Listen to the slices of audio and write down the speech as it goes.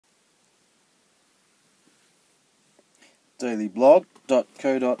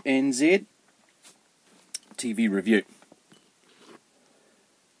dailyblog.co.nz TV review.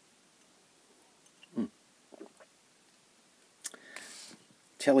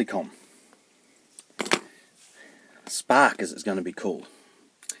 Telecom. Spark, as it's going to be called.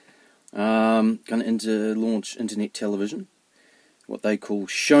 Going to launch internet television, what they call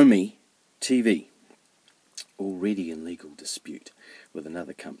Show Me TV. Already in legal dispute with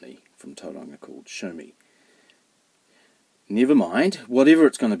another company from Tauranga called Show Me. Never mind, whatever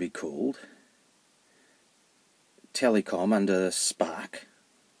it's going to be called, Telecom under Spark.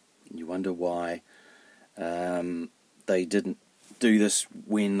 You wonder why they didn't do this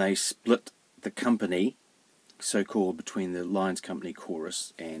when they split the company, so-called, between the Lions Company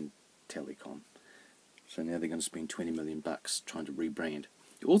Chorus and Telecom. So now they're going to spend $20 million trying to rebrand.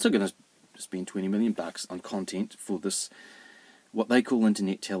 They're also going to spend $20 million on content for this, what they call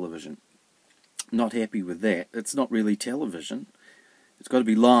internet television. Not happy with that. It's not really television. It's got to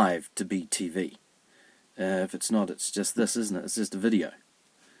be live to be TV. If it's not, it's just this, isn't it? It's just a video.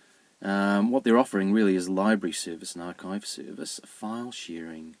 What they're offering really is a library service, an archive service, a file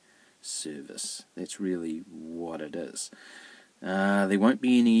sharing service. That's really what it is. There won't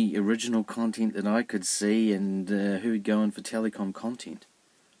be any original content that I could see, and who would go in for Telecom content?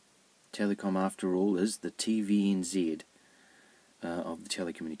 Telecom, after all, is the TVNZ of the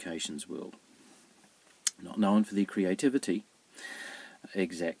telecommunications world. Not known for their creativity.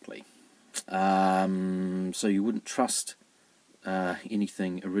 Exactly. So you wouldn't trust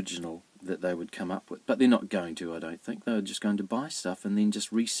anything original that they would come up with. But they're not going to, I don't think. They're just going to buy stuff and then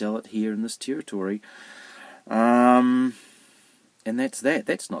just resell it here in this territory. And that's that.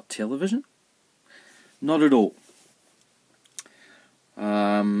 That's not television. Not at all.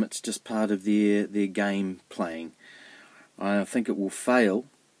 It's just part of their game playing. I think it will fail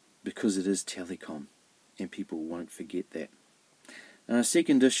because it is Telecom, and people won't forget that.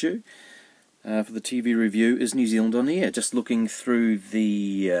 Second issue for the TV review is New Zealand on Air. Just looking through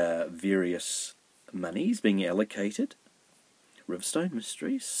the various monies being allocated. Riverstone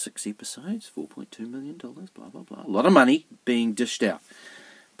Mysteries, 6 episodes, $4.2 million, blah, blah, blah. A lot of money being dished out.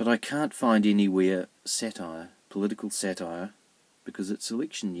 But I can't find anywhere satire, political satire, because it's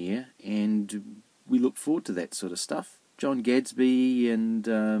election year, and we look forward to that sort of stuff. John Gadsby and,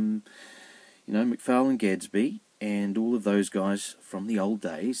 McFarlane Gadsby, and all of those guys from the old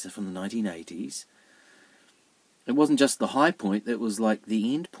days, from the 1980s. It wasn't just the high point, it was like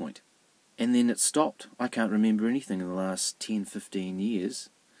the end point. And then it stopped. I can't remember anything in the last 10, 15 years,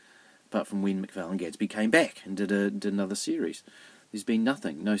 apart from when McFarlane Gadsby came back and did another series. There's been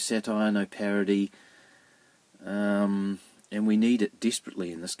nothing, no satire, no parody, and we need it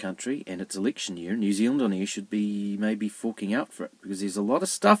desperately in this country, and it's election year. New Zealand on Air should be maybe forking out for it, because there's a lot of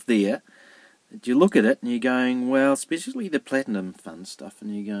stuff there that you look at it and you're going, well, especially the Platinum Fund stuff,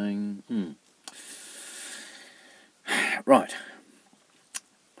 and you're going, Right.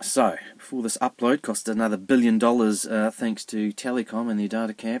 So, before this upload cost another $1 billion thanks to Telecom and their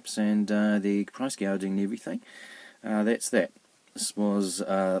data caps and their price gouging and everything, that's that. This was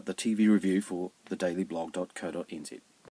the TV review for thedailyblog.co.nz.